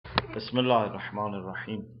بسم الله الرحمن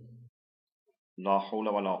الرحيم لا حول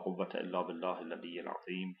ولا قوة إلا بالله العلي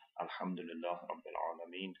العظيم الحمد لله رب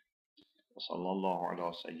العالمين وصلى الله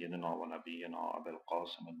على سيدنا ونبينا أبي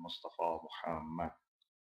القاسم المصطفى محمد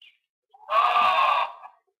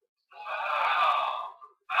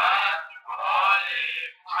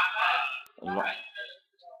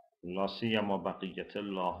لا سيما بقية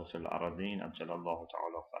الله في الأرضين أجل الله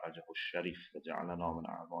تعالى فرجه الشريف وجعلنا من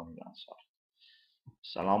أعوان الأنصار.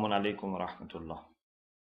 السلام عليكم ورحمة الله.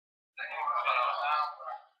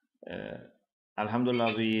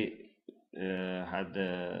 Alhamdulillah, we had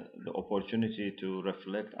the opportunity to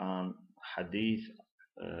reflect on hadith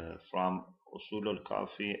from Usul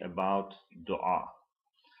al-Kafi about dua.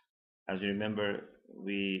 As you remember,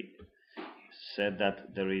 we said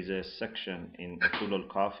that there is a section in Usul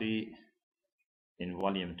al-Kafi in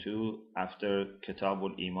volume 2 after Kitab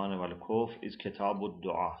al-Iman wal-Kuf is Kitab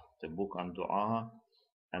al-Dua, the book on dua,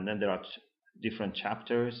 and then there are different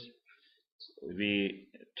chapters. We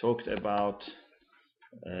talked about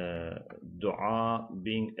dua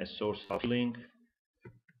being a source of healing,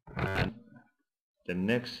 and the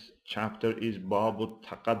next chapter is Babu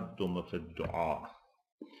Taqaddum fi Dua.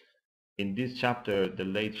 In this chapter, the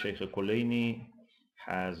late Sheikh Kulaini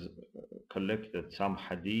has collected some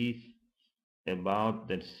hadith about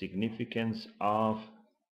the significance of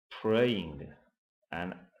praying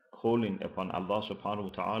and calling upon Allah subhanahu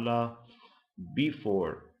wa ta'ala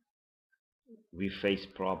before we face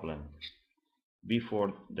problems,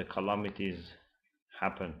 before the calamities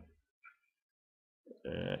happen.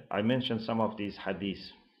 I mentioned some of these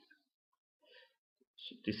hadiths.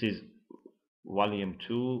 This is volume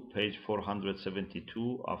 2, page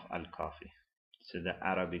 472 of al-Kafi. It's the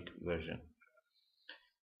Arabic version.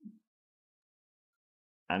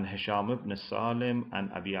 And Hisham ibn Salim and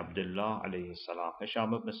Abi Abdullah alayhi salam.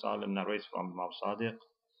 Hisham ibn Salim narrates from Imam Sadiq,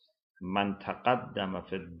 Man taqaddama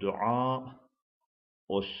fi ad-du'a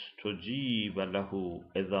ustujiba lahu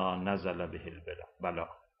idha nazala bihi al-bala.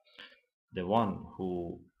 The one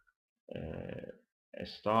who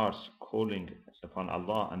starts calling upon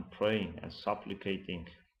Allah and praying and supplicating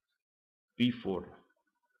before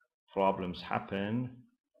problems happen,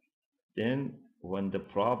 then when the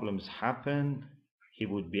problems happen, he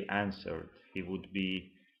would be answered, he would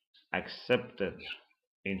be accepted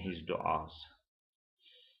in his du'as.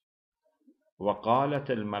 وَقَالَتِ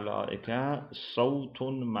الْمَلَائِكَةُ صَوْتٌ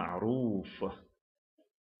مَعْرُوفٌ.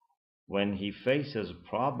 When he faces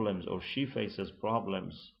problems or she faces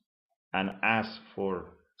problems and asks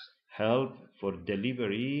for help, for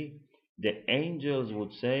delivery, the angels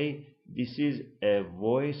would say, this is a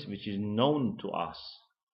voice which is known to us.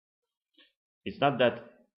 It's not that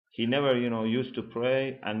he never, used to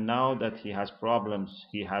pray, and now that he has problems,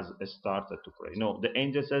 he has started to pray. No, the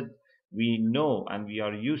angel said, we know and we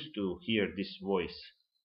are used to hear this voice.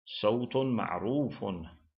 صوت معروف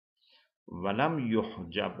ولم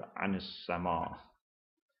يحجب عن السماء.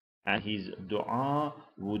 And his dua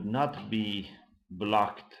would not be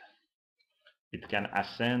blocked. It can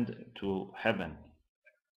ascend to heaven.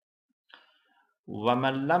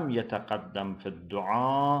 ومن لم يتقدم في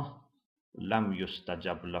الدعاء لم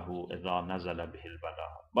يستجب له إذا نزل به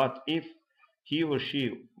البلاء. But if he or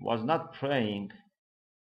she was not praying,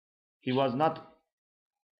 he was not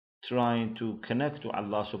trying to connect to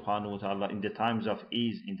Allah subhanahu wa ta'ala in the times of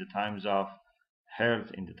ease, in the times of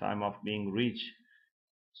health, in the time of being rich,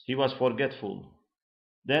 he was forgetful.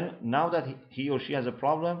 Then now that he or she has a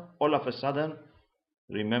problem, all of a sudden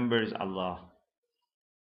remembers Allah.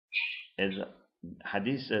 As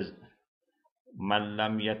hadith says, من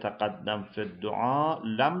لم يتقدم في الدعاء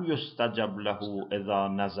لم يستجب له إذا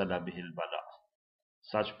نزل به البلاء.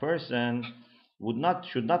 Such person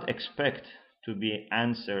should not expect to be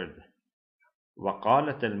answered.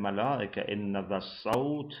 وقالت الملائكة إن ذا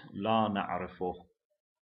الصوت لا نعرفه.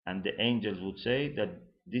 And the angels would say that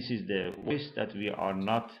this is the voice that we are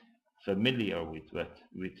not familiar with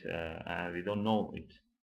and we don't know it.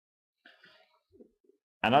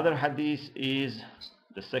 Another hadith is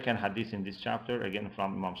the second hadith in this chapter, again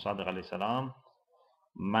from Imam Sadiq alayhi salam.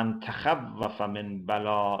 Man takhawwafa min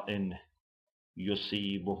bala'in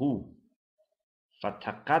yusibuhu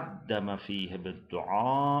fataqaddama fihi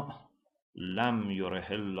bid-du'a lam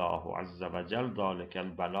yurihillahu azza wa jal dhalika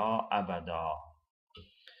al-bala' abada.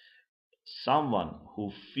 Someone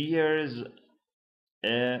who fears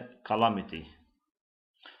a calamity.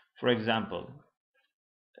 For example,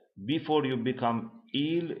 before you become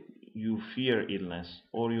ill, you fear illness,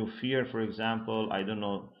 or you fear, for example, I don't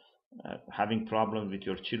know, having problems with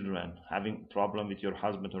your children, having problem with your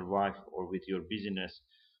husband or wife, or with your business,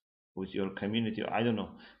 with your community, I don't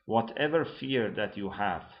know, whatever fear that you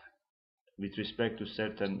have, with respect to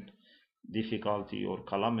certain difficulty or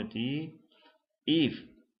calamity, if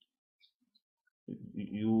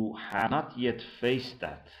you have not yet faced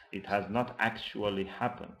that, it has not actually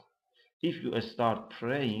happened, if you start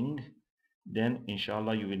praying, then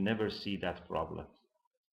inshallah you will never see that problem.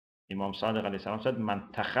 Imam Sadiq alayhi salam said, "Man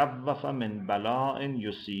takhawwafa min bala'in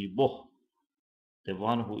yusibuh." The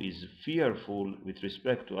one who is fearful with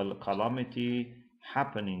respect to a calamity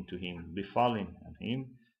happening to him, befalling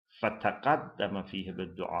him, فَتَقَدَّمَ فِيهِ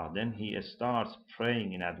بِالدُّعَى. Then he starts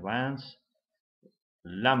praying in advance.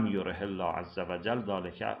 لَمْ يُرِهِ اللَّهُ عَزَّ وَجَلَّ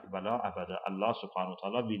ذَلِكَ بَلَا أَبَدًا. Allah subhanahu wa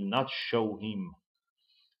ta'ala will not show him,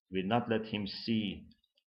 will not let him see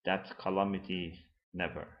that calamity,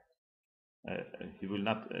 never. He will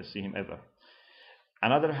not see him ever.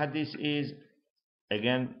 Another hadith is,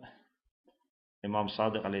 again, Imam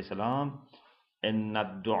Sadiq alayhi salam, إن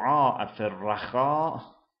الدعاء في الرخاء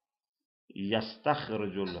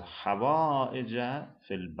يستخرج الحوائج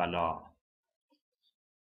في البلاء.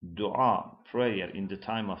 Dua, prayer in the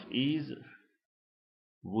time of ease,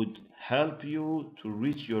 would help you to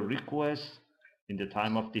reach your request in the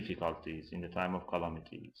time of difficulties, in the time of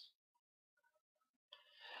calamities.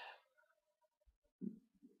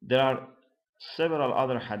 There are several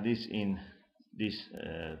other hadiths in this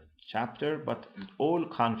chapter, but all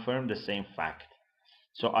confirm the same fact.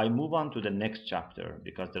 So I move on to the next chapter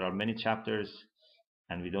because there are many chapters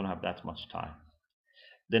and we don't have that much time.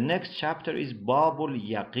 The next chapter is Babul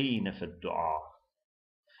Yaqeen fi Dua.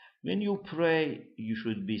 When you pray, you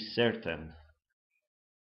should be certain.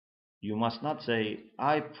 You must not say,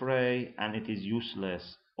 I pray and it is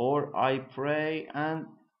useless, or I pray and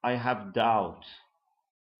I have doubt.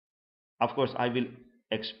 Of course, I will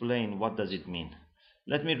explain what does it mean.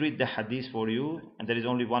 Let me read the hadith for you, and there is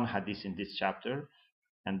only one hadith in this chapter,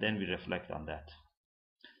 and then we reflect on that.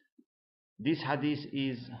 This hadith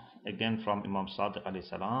is again from Imam Sadiq alayhi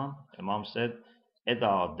salam. Imam said,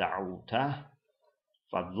 إِذَا دَعُوتَ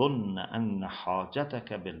فَظُنَّ أَنَّ حَاجَتَكَ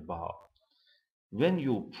بِالْبَابِ. When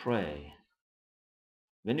you pray,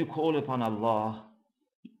 when you call upon Allah,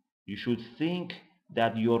 you should think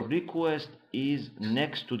that your request is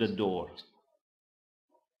next to the door.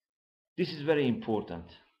 This is very important.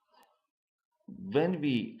 When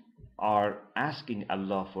we are asking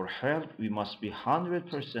Allah for help, we must be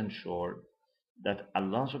 100% sure that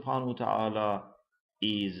Allah subhanahu wa ta'ala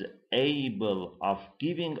is able of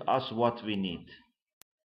giving us what we need.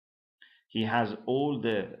 He has all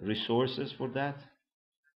the resources for that,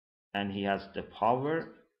 and He has the power,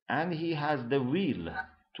 and He has the will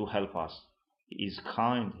to help us. He is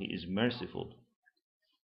kind, He is merciful.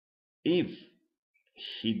 If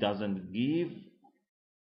He doesn't give,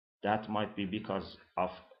 that might be because of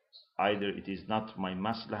either it is not my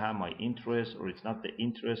maslahah, my interest, or it's not the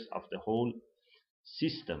interest of the whole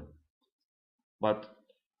system. But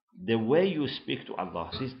the way you speak to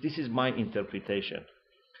Allah, this is my interpretation.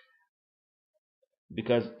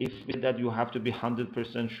 Because if that you have to be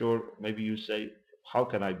 100% sure, maybe you say, how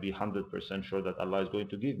can I be 100% sure that Allah is going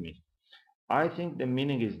to give me? I think the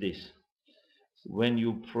meaning is this. When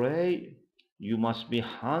you pray, you must be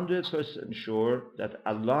 100% sure that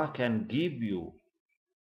Allah can give you,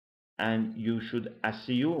 and you should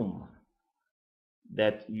assume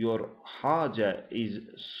that your haja is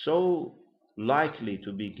so likely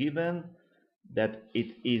to be given that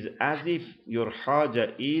it is as if your haja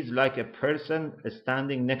is like a person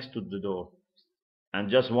standing next to the door and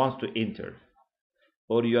just wants to enter,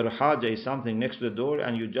 or your haja is something next to the door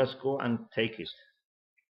and you just go and take it.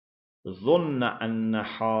 ظُنَّ أَنَّ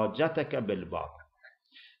حَاجَتَكَ بِالْبَابِ.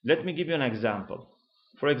 Let me give you an example.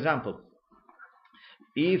 For example,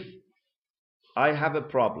 if I have a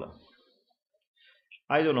problem,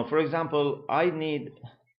 I don't know, for example, I need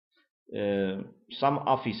some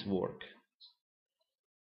office work.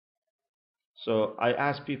 So I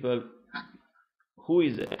ask people, who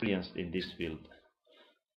is experienced in this field?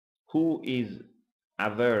 Who is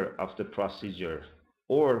aware of the procedure,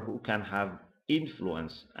 or who can have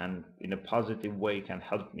influence and in a positive way can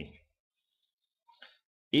help me?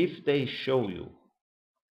 If they show you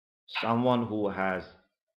someone who has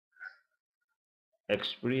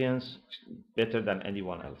experience better than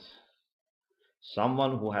anyone else,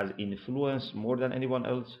 someone who has influence more than anyone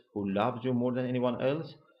else, who loves you more than anyone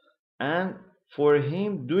else, and for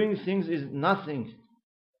him doing things is nothing.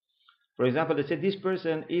 For example, they say this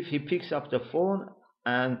person, if he picks up the phone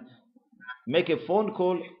and make a phone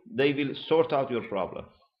call, they will sort out your problem.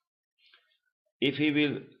 If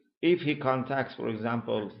he contacts, for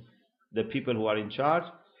example, the people who are in charge,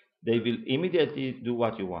 they will immediately do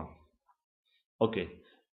what you want. Okay,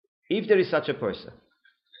 if there is such a person,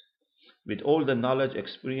 with all the knowledge,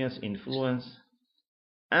 experience, influence,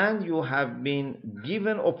 and you have been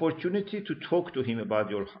given opportunity to talk to him about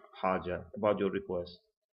your haja, about your request.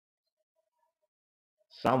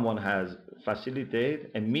 Someone has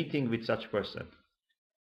facilitated a meeting with such person.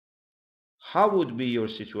 How would be your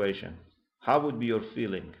situation? How would be your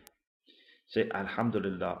feeling? Say,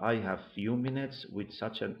 Alhamdulillah, I have few minutes with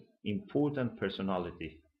such an important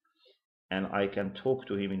personality, and I can talk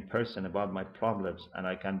to him in person about my problems, and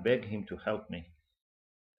I can beg him to help me.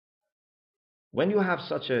 When you have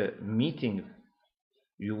such a meeting,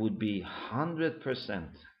 you would be 100%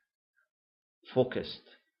 focused.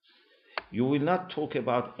 You will not talk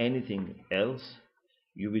about anything else.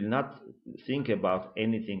 You will not think about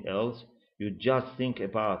anything else. You just think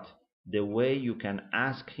about the way you can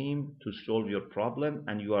ask him to solve your problem,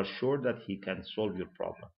 and you are sure that he can solve your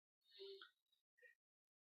problem.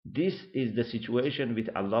 This is the situation with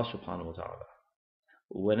Allah subhanahu wa ta'ala.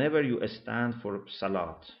 Whenever you stand for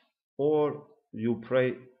salat or you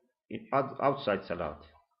pray outside salat,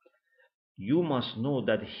 you must know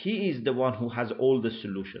that He is the one who has all the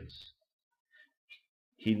solutions.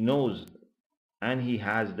 He knows, and He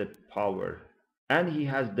has the power, and He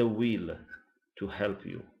has the will to help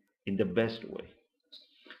you in the best way.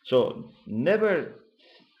 So never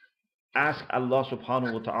ask Allah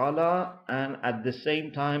subhanahu wa ta'ala and at the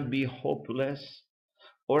same time be hopeless,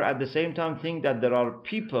 or at the same time think that there are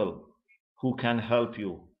people who can help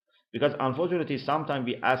you. Because unfortunately sometimes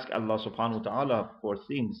we ask Allah subhanahu wa ta'ala for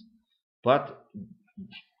things, but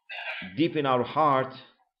deep in our heart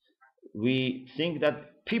we think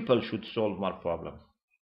that people should solve my problem.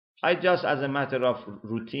 I just, as a matter of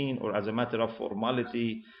routine, or as a matter of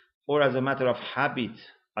formality, or as a matter of habit,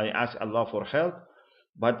 I ask Allah for help,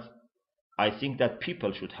 but I think that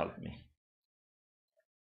people should help me.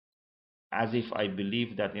 As if I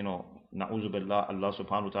believe that, na'udhu billah, Allah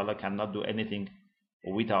subhanahu wa ta'ala cannot do anything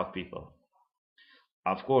without people.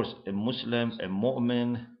 Of course, a Muslim, a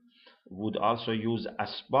mu'min, would also use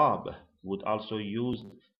asbab, would also use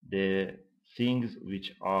the things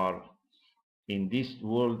which are in this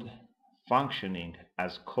world functioning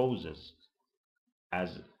as causes,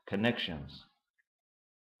 as connections.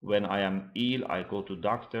 When I am ill, I go to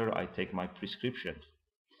doctor, I take my prescription.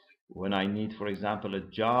 When I need, for example, a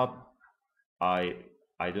job, I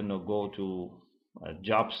don't know, go to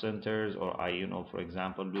job centers, or I, for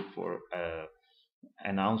example, look for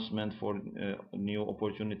announcement for new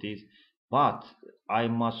opportunities. But I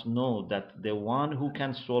must know that the one who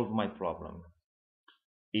can solve my problem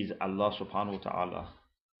is Allah subhanahu wa ta'ala.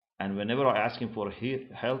 And whenever I ask him for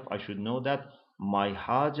help, I should know that my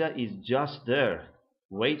haja is just there,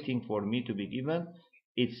 waiting for me to be given.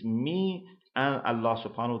 It's me and Allah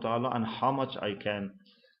subhanahu wa ta'ala, and how much I can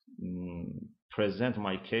present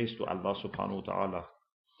my case to Allah subhanahu wa ta'ala.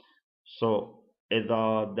 So,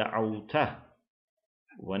 إِذَا دَعَوْتَهُ,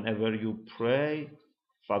 whenever you pray,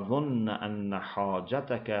 فَظُنَّ أَنَّ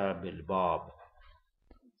حَاجَتَكَ بِالْبَابِ,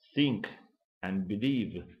 think and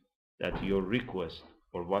believe that your request,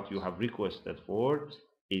 or what you have requested for,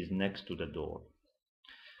 is next to the door.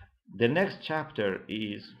 The next chapter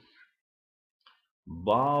is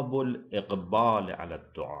Babul Iqbal ala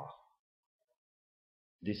Dua.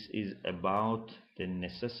 This is about the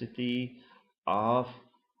necessity of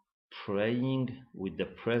praying with the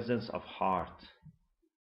presence of heart.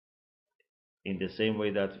 In the same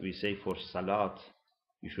way that we say for Salat,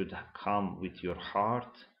 you should come with your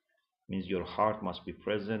heart, means your heart must be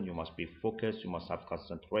present, you must be focused, you must have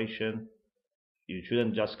concentration. You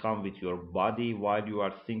shouldn't just come with your body while you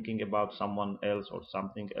are thinking about someone else or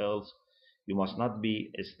something else. You must not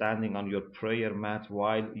be standing on your prayer mat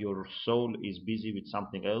while your soul is busy with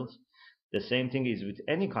something else. The same thing is with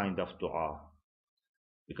any kind of dua,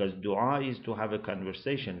 because dua is to have a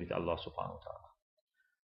conversation with Allah subhanahu wa ta'ala.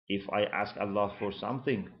 If I ask Allah for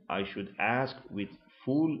something, I should ask with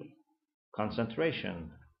full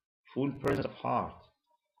concentration, full presence of heart.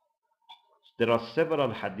 There are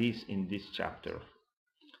several hadiths in this chapter.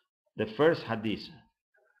 The first hadith,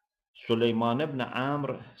 Sulaiman ibn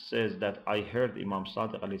Amr says that I heard Imam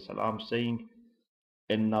Sadiq alayhi salam saying,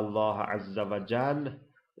 Inna Allah azza wa jal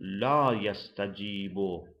la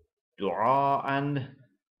yastajibu du'aan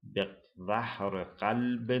bi'dhahr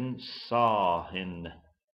qalbin sahin.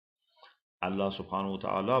 Allah subhanahu wa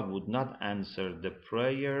ta'ala would not answer the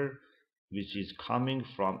prayer which is coming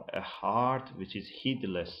from a heart which is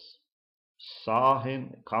heedless.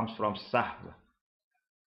 Sahin comes from sahv.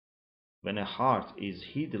 When a heart is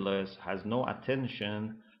heedless, has no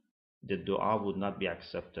attention, the dua would not be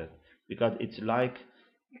accepted, because it's like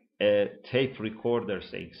a tape recorder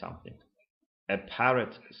saying something, a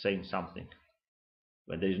parrot saying something.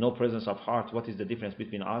 When there is no presence of heart, what is the difference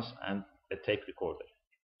between us and a tape recorder?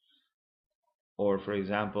 Or for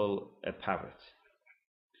example, a parrot.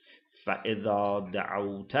 فَإِذَا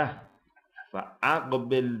دَعَوْتَهُ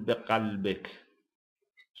فَأَقْبِلْ بِقَلْبِكَ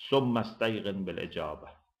ثُمَّ اسْتَيْقِنْ بِالْإِجَابَةِ.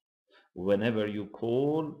 Whenever you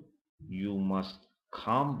call, you must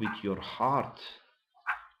come with your heart.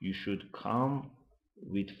 You should come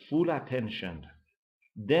with full attention.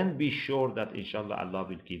 Then be sure that inshallah Allah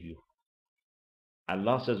will give you.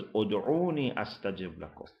 Allah says, "Ud'uni astajib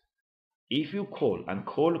lakum." If you call, and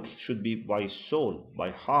call should be by soul,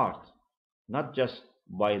 by heart, not just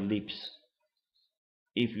by lips.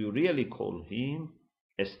 If you really call Him,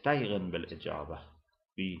 استيغن بالإجابة.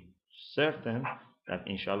 Be certain that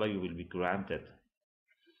inshallah you will be granted.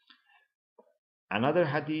 Another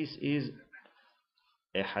hadith is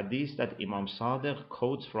a hadith that Imam Sadiq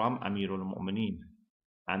quotes from Amir al-Mu'mineen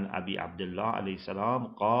and Abi Abdullah alayhi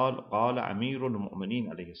salam قال أمير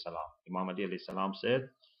المؤمنين عليه السلام. Imam Ali alayhi salam said,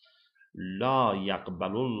 لا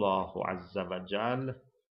يقبل الله عز وجل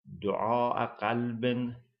دعاء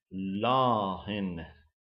قلب لاهٍ.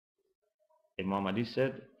 Imam Ali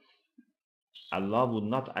said, Allah would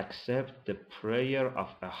not accept the prayer of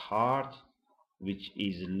a heart which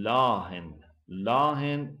is lahin.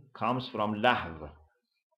 Lahin comes from lahv.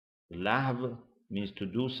 Lahv means to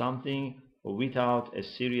do something without a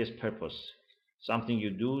serious purpose. Something you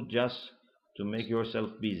do just to make yourself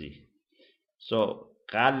busy. So,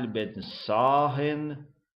 qalbin sahin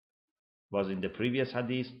was in the previous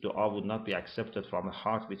hadith. Dua would not be accepted from a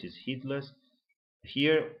heart which is heedless.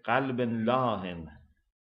 Here, qalbin lahin,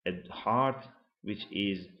 a heart which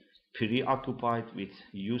is preoccupied with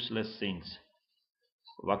useless things.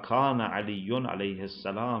 وَكَانَ عَلِيٌّ عَلَيْهِ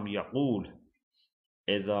السَّلَامُ يَقُولُ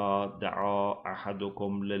إِذَا دَعَا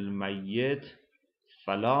أَحَدُكُمْ لِلْمَيِّتِ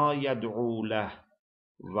فَلَا يَدْعُوا لَهُ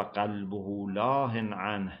وَقَلْبُهُ لَاهٍ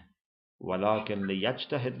عَنْهُ وَلَكِنْ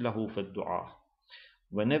لِيَجْتَهِدْ لَهُ فِي الدُّعَاءِ.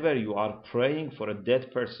 Whenever you are praying for a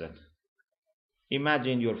dead person,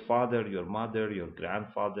 imagine your father, your mother, your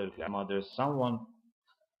grandfather, grandmother, someone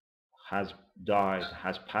has died,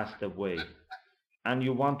 has passed away, and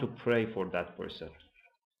you want to pray for that person.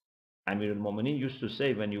 Amir al-Mu'mineen used to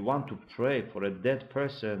say, when you want to pray for a dead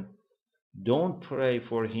person, don't pray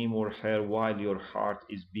for him or her while your heart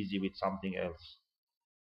is busy with something else.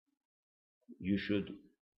 You should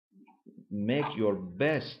make your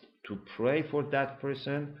best to pray for that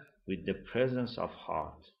person with the presence of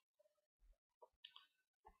heart.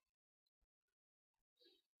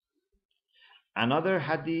 Another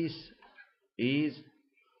hadith is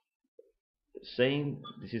saying,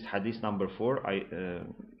 this is hadith number 4. I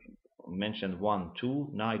mentioned 1, 2,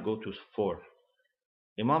 now I go to 4.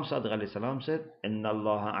 Imam Sadiq alayhi salam said, إِنَّ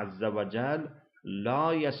اللَّهَ عَزَّ وَجَلَ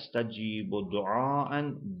لَا يَسْتَجِيبُ دُعَاءً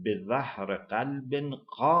بِظَهْرِ قَلْبٍ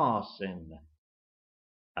قَاسٍ.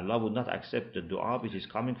 Allah would not accept the dua which is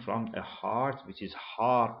coming from a heart which is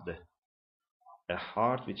hard, a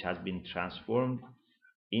heart which has been transformed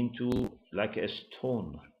into like a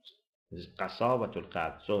stone. This is qasawatul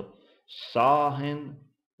qalb. So, sahin,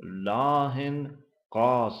 lahin,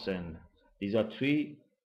 qasin. These are 3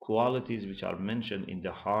 qualities which are mentioned in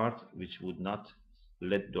the heart which would not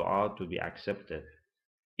let dua to be accepted.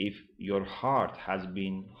 If your heart has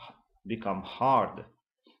become hard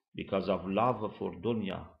because of love for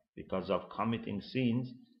dunya, because of committing sins,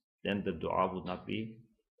 then the dua would not be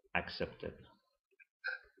accepted.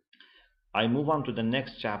 I move on to the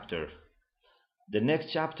next chapter. The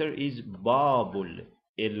next chapter is Babul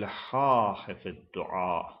Ilhah fi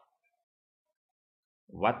Dua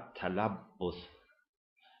Wat Talabbus.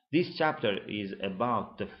 This chapter is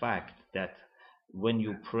about the fact that when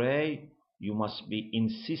you pray, you must be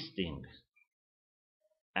insisting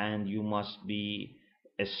and you must be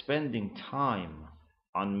spending time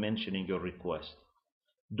on mentioning your request.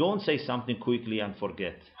 Don't say something quickly and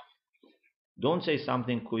forget. Don't say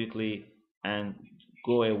something quickly and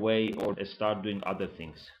go away or start doing other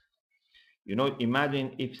things. You know,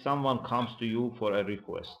 imagine if someone comes to you for a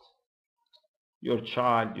request. Your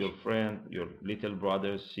child, your friend, your little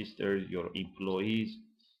brothers, sisters, your employees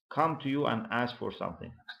come to you and ask for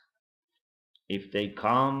something. If they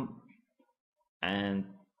come and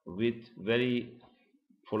with very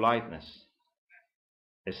politeness,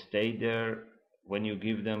 stay there. When you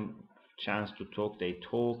give them chance to talk, they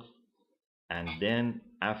talk, and then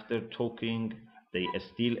after talking, they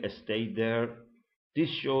still stay there. This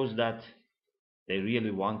shows that they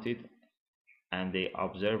really want it and they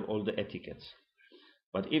observe all the etiquettes.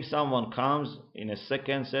 But if someone comes in a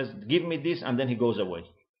second, says, give me this, and then he goes away,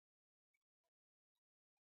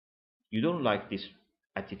 you don't like this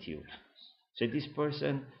attitude. So this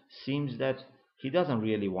person seems that he doesn't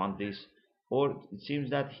really want this, or it seems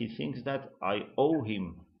that he thinks that I owe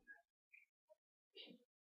him.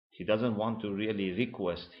 He doesn't want to really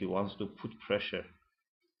request, he wants to put pressure.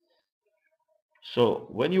 So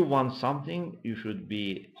when you want something, you should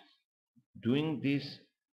be doing this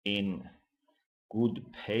in good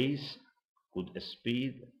pace, good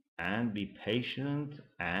speed, and be patient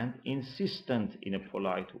and insistent in a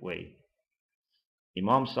polite way.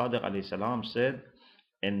 Imam Sadiq alayhi salam said,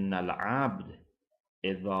 إن العبد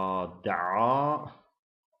إذا دعا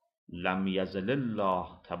لم يزل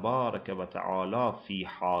الله تبارك وتعالى في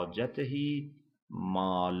حاجته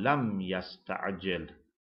ما لم يستعجل.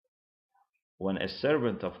 When a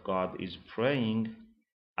servant of God is praying,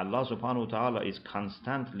 Allah subhanahu wa ta'ala is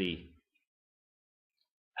constantly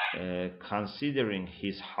considering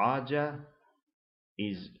his haja,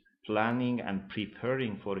 is planning and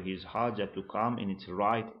preparing for his haja to come in its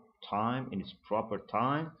right time, in its proper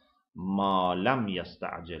time, ma lam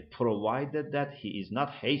yasta'jil, provided that he is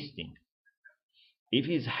not hasting. If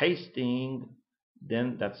he is hasting,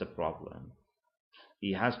 then that's a problem.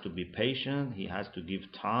 He has to be patient, he has to give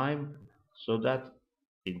time so that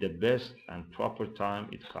in the best and proper time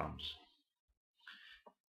it comes.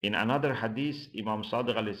 In another hadith, Imam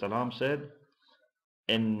Sadiq alayhi salam said,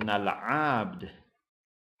 إن العبد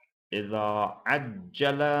إذا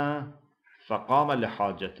عجل فقام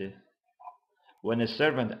لحاجته. When a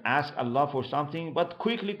servant asks Allah for something but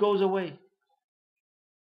quickly goes away,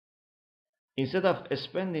 instead of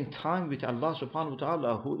spending time with Allah subhanahu wa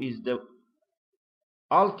ta'ala, who is the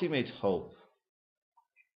ultimate hope,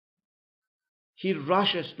 he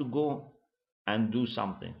rushes to go and do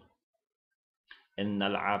something. إن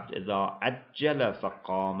العبد إذا عجل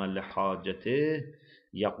فقام لحاجته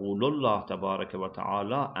يقول الله تبارك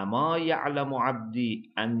وتعالى أما يعلم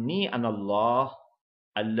عبدي أني أنا الله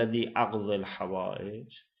الذي أقضي الحوائج.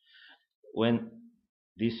 When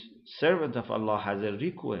this servant of Allah has a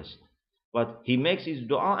request, but he makes his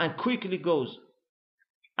dua and quickly goes,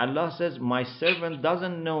 Allah says, my servant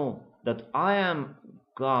doesn't know that I am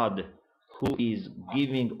God who is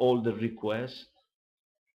giving all the requests.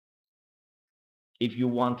 If you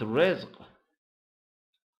want rizq,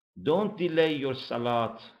 don't delay your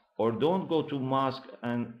salat, or don't go to mosque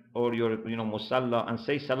and or your musalla and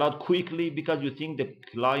say salat quickly because you think the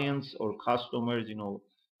clients or customers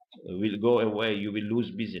will go away, you will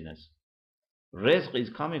lose business. Rizq is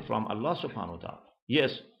coming from Allah subhanahu wa ta'ala.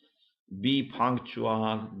 Yes, be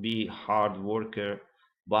punctual, be hard worker,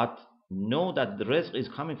 but know that the rizq is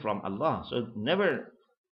coming from Allah. So never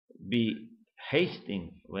be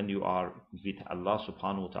hasting when you are with Allah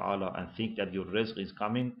subhanahu wa ta'ala and think that your rizq is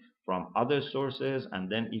coming from other sources, and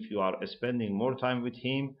then if you are spending more time with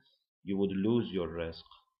him, you would lose your rizq.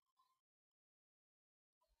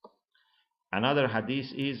 Another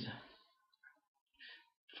hadith is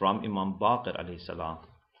from Imam Baqir alayhi salam.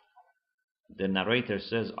 The narrator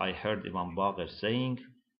says, I heard Imam Baqir saying,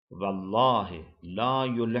 والله لا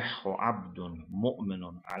يلح عبد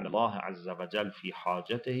مؤمن على الله عز وجل في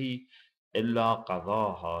حاجته إلا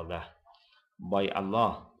قضاها له. By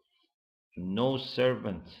Allah, no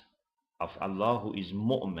servant of Allah who is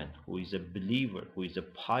mu'min, who is a believer, who is a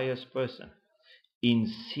pious person,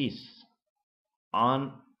 insists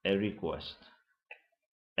on a request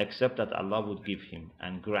except that Allah would give him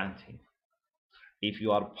and grant him. If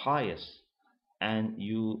you are pious and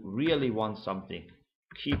you really want something,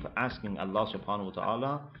 keep asking Allah subhanahu wa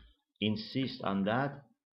ta'ala, insist on that,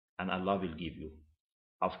 and Allah will give you.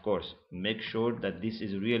 Of course, make sure that this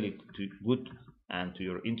is really good and to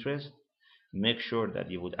your interest. Make sure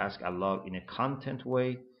that you would ask Allah in a content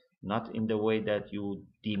way, not in the way that you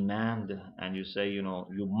demand and you say,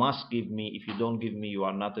 you must give me. If you don't give me, you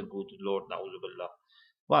are not a good Lord. Na'udhu.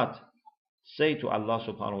 But say to Allah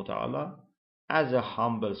subhanahu wa ta'ala, as a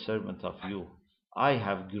humble servant of you, I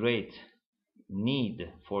have great need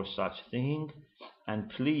for such thing, and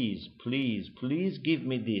please, please, please give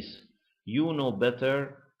me this. You know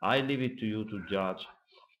better. I leave it to you to judge.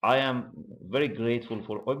 I am very grateful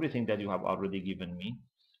for everything that you have already given me.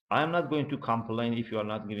 I am not going to complain if you are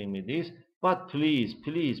not giving me this, but please,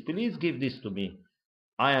 please, please give this to me.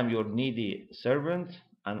 I am your needy servant,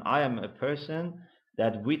 and I am a person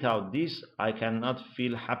that without this I cannot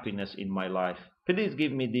feel happiness in my life. Please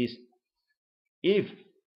give me this. If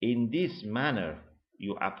in this manner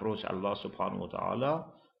you approach Allah subhanahu wa ta'ala,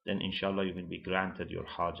 then inshallah you will be granted your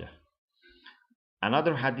hajah.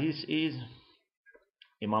 Another hadith is,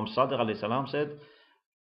 Imam Sadiq alayhi salam said,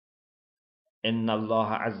 إن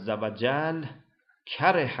الله عز وجل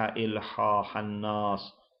كره إلحاح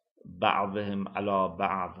الناس بعضهم على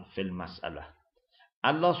بعض في المسألة.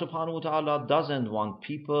 Allah subhanahu wa ta'ala doesn't want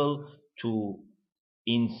people to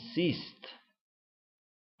insist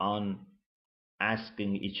on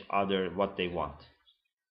asking each other what they want.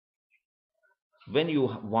 When you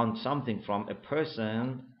want something from a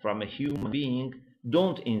person, from a human being,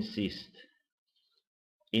 don't insist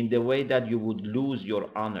in the way that you would lose your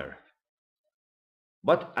honor.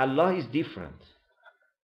 But Allah is different.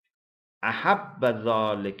 أَحَبَّ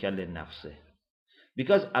ذَلِكَ لِنَفْسِهِ.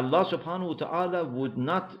 Because Allah subhanahu wa ta'ala would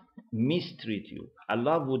not mistreat you.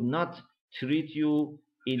 Allah would not treat you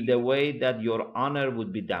in the way that your honor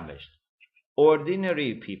would be damaged.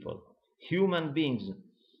 Ordinary people, human beings,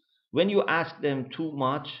 when you ask them too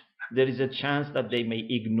much, there is a chance that they may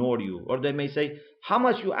ignore you, or they may say, how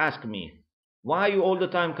much you ask me? Why you all the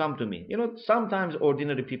time come to me? You know, sometimes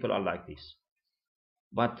ordinary people are like this.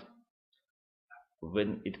 But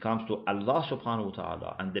when it comes to Allah subhanahu wa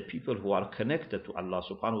ta'ala, and the people who are connected to Allah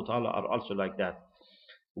subhanahu wa ta'ala are also like that.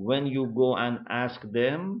 When you go and ask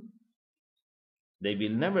them, they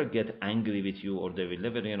will never get angry with you, or they will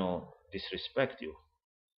never, disrespect you.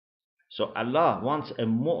 So Allah wants a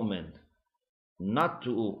mu'min not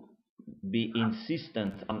to be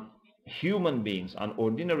insistent on human beings, on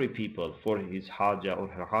ordinary people for his haja or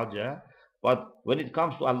her haja. But when it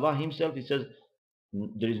comes to Allah himself, he says,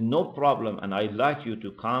 there is no problem, and I like you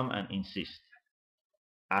to come and insist.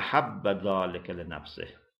 أحب ذلك لنفسه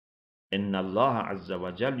إن الله عز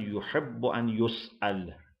وجل يحب أن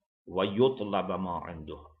يسأل ويطلب ما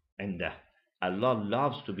عنده. Allah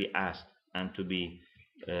loves to be asked and to be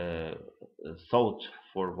thought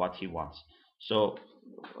for what he wants. So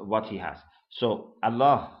what he has. So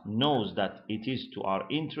Allah knows that it is to our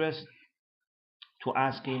interest to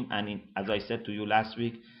ask him, and as I said to you last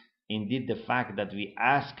week, indeed the fact that we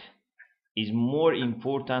ask is more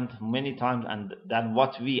important many times than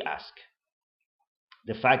what we ask.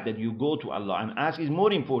 The fact that you go to Allah and ask is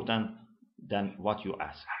more important than what you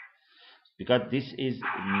ask, because this is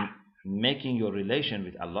making your relation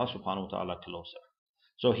with Allah subhanahu wa ta'ala closer.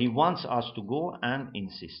 So he wants us to go and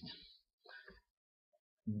insist.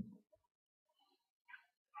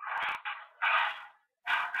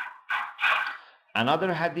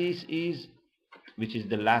 Another hadith is, which is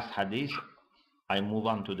the last hadith. I move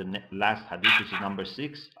on to the last hadith, which is number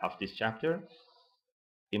 6 of this chapter.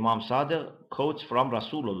 Imam Sadiq quotes from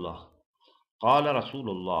Rasulullah. قال رسول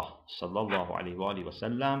الله صلى الله عليه وآله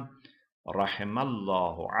وسلم رحم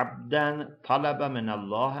الله عبدا طلب من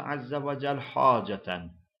الله عز وجل حاجة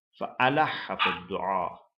فألح في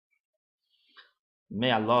الدعاء.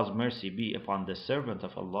 May Allah's mercy be upon the servant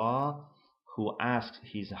of Allah who asks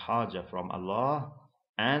his haja from Allah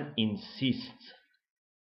and insists.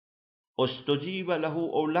 أستجيب له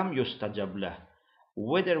أو لم يستجب له.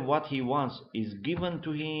 Whether what he wants is given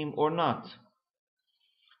to him or not.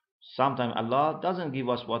 Sometimes Allah doesn't give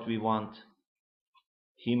us what we want.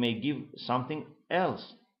 He may give something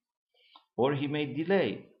else, or he may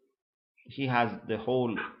delay. He has the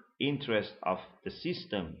whole interest of the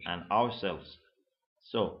system and ourselves.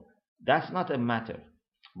 So that's not a matter.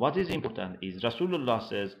 What is important is Rasulullah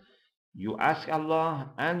says, you ask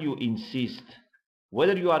Allah and you insist.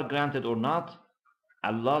 Whether you are granted or not,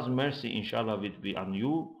 Allah's mercy inshallah will be on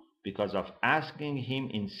you because of asking him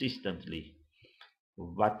insistently.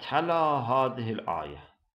 وَتَلَا هَذِهِ الْآيَةِ.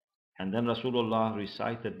 And then Rasulullah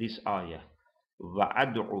recited this ayah.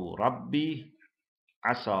 وَأَدْعُوا رَبِّي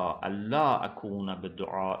عَسَىٰ أَلَّا أَكُونَ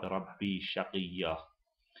بِدُعَاءِ رَبِّي شَقِيًّا.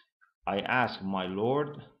 I ask my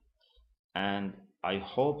Lord, and I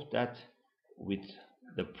hope that with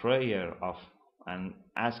the prayer of and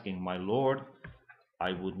asking my Lord,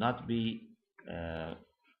 I would not be a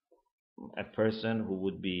person who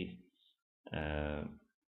would be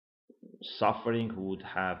suffering, who would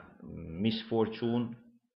have misfortune,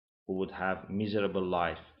 who would have miserable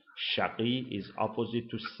life. Shaqi is opposite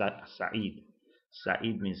to Sa'id.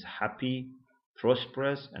 Sa'id means happy,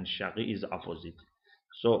 prosperous, and Shaqi is opposite.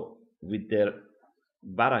 So with the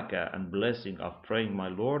barakah and blessing of praying my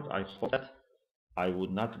Lord, I hope that I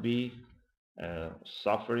would not be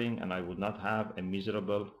suffering and I would not have a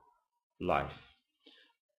miserable life.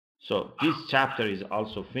 So this chapter is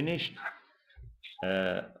also finished.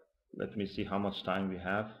 Let me see how much time we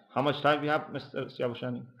have. How much time we have, Mr.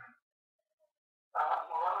 Siabushani?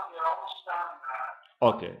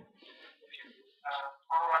 Okay.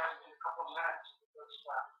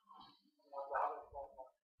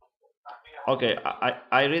 Okay,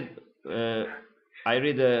 I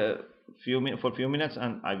read a few minutes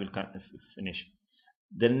and I will finish.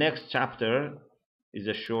 The next chapter is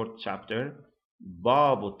a short chapter.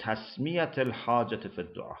 Babu tasmiyat al-hajat fi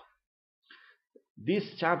ad-du'a.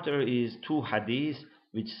 This chapter is 2 hadiths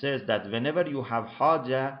which says that whenever you have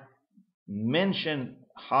haja, mention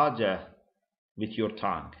haja with your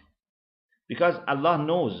tongue. Because Allah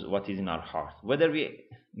knows what is in our heart. Whether we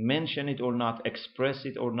mention it or not, express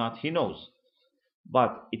it or not, He knows.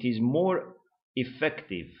 But it is more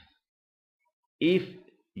effective if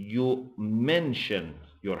you mention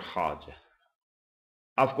your haja.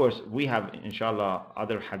 Of course, we have, inshallah,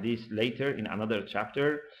 other hadith later in another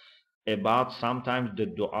chapter about sometimes the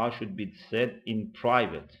dua should be said in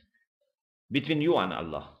private, between you and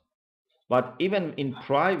Allah. But even in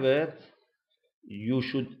private, you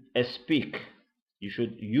should speak. You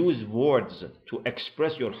should use words to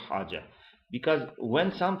express your haja. Because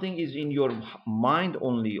when something is in your mind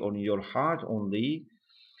only, or in your heart only,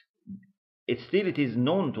 it is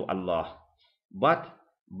known to Allah. But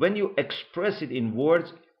when you express it in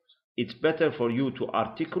words, it's better for you to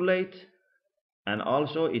articulate, and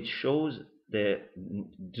also it shows the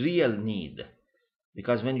real need.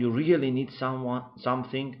 Because when you really need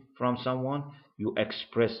something from someone, you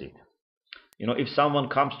express it. You know, if someone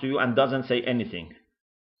comes to you and doesn't say anything,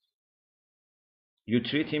 you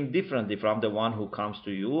treat him differently from the one who comes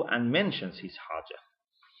to you and mentions his haja.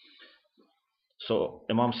 So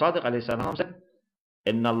Imam Sadiq alayhi salam said,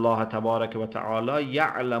 إن الله تبارك وتعالى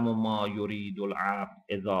يعلم ما يريد العبد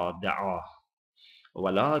إذا دعاه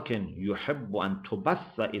ولكن يحب أن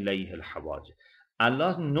تبث إليه الحوائج.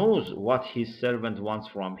 Allah knows what his servant wants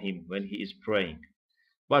from him when he is praying,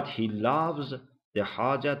 but he loves the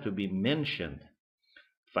haja to be mentioned.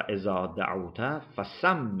 فإذا دعوت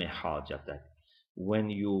فسم حاجتك. When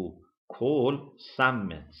you call,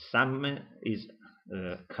 samm is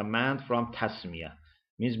a command from tasmiyah,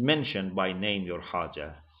 means mention by name your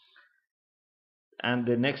haja. And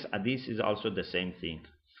the next hadith is also the same thing.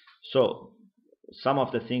 So some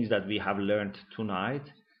of the things that we have learned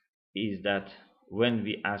tonight is that when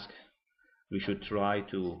we ask, we should try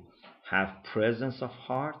to have presence of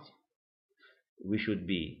heart, we should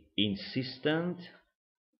be insistent,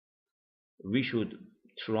 we should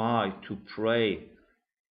try to pray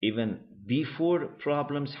even before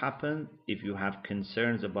problems happen. If you have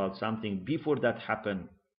concerns about something, before that happen,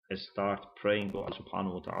 start praying to Allah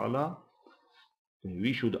subhanahu wa ta'ala.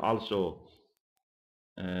 We should also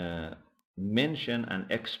mention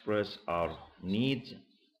and express our needs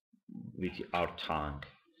with our tongue.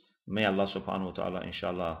 May Allah subhanahu wa ta'ala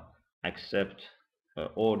inshallah accept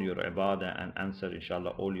all your ibadah and answer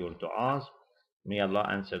inshallah all your du'as. May Allah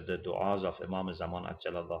answer the du'as of Imam Zaman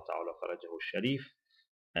Ajjalallahu ta'ala farajahu sharif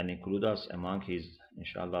and include us among his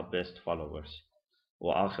inshallah best followers.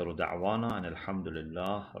 Wa akhiru da'wana and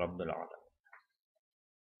alhamdulillah rabbil alamin.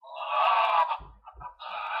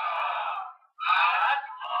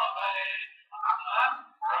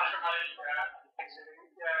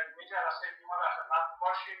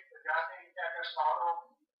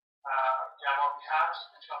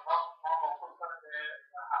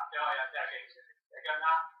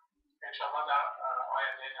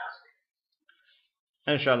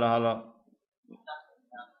 انشالله حالا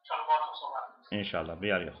انشالله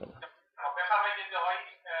بیار یا خدا.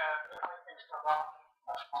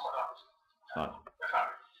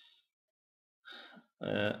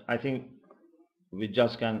 I think we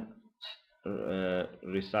just can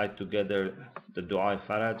recite together the dua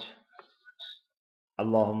faraj.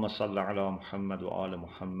 اللهم صل على محمد وآل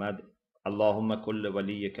محمد. اللهم كل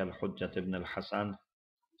وليك الحجة ابن الحسن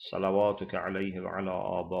صلواتك عليه وعلى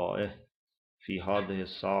آبائه في هذه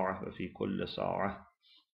الساعة وفي كل ساعة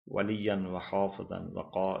وليا وحافظا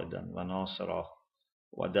وقائدا وناصرا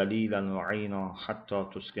ودليلا وعينا حتى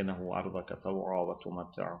تسكنه أرضك طوعا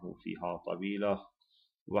وتمتعه فيها طويلا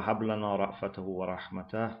وهب لنا رأفته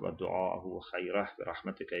ورحمته ودعاءه وخيره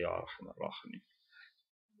برحمتك يا أرحم الراحمين.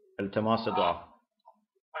 التماس دعاء.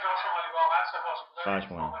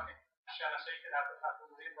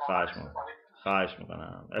 خواهش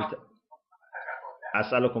میکنم.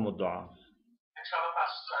 أسألكم الدعاء.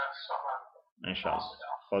 ان شاء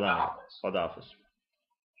الله. خدا حافظ.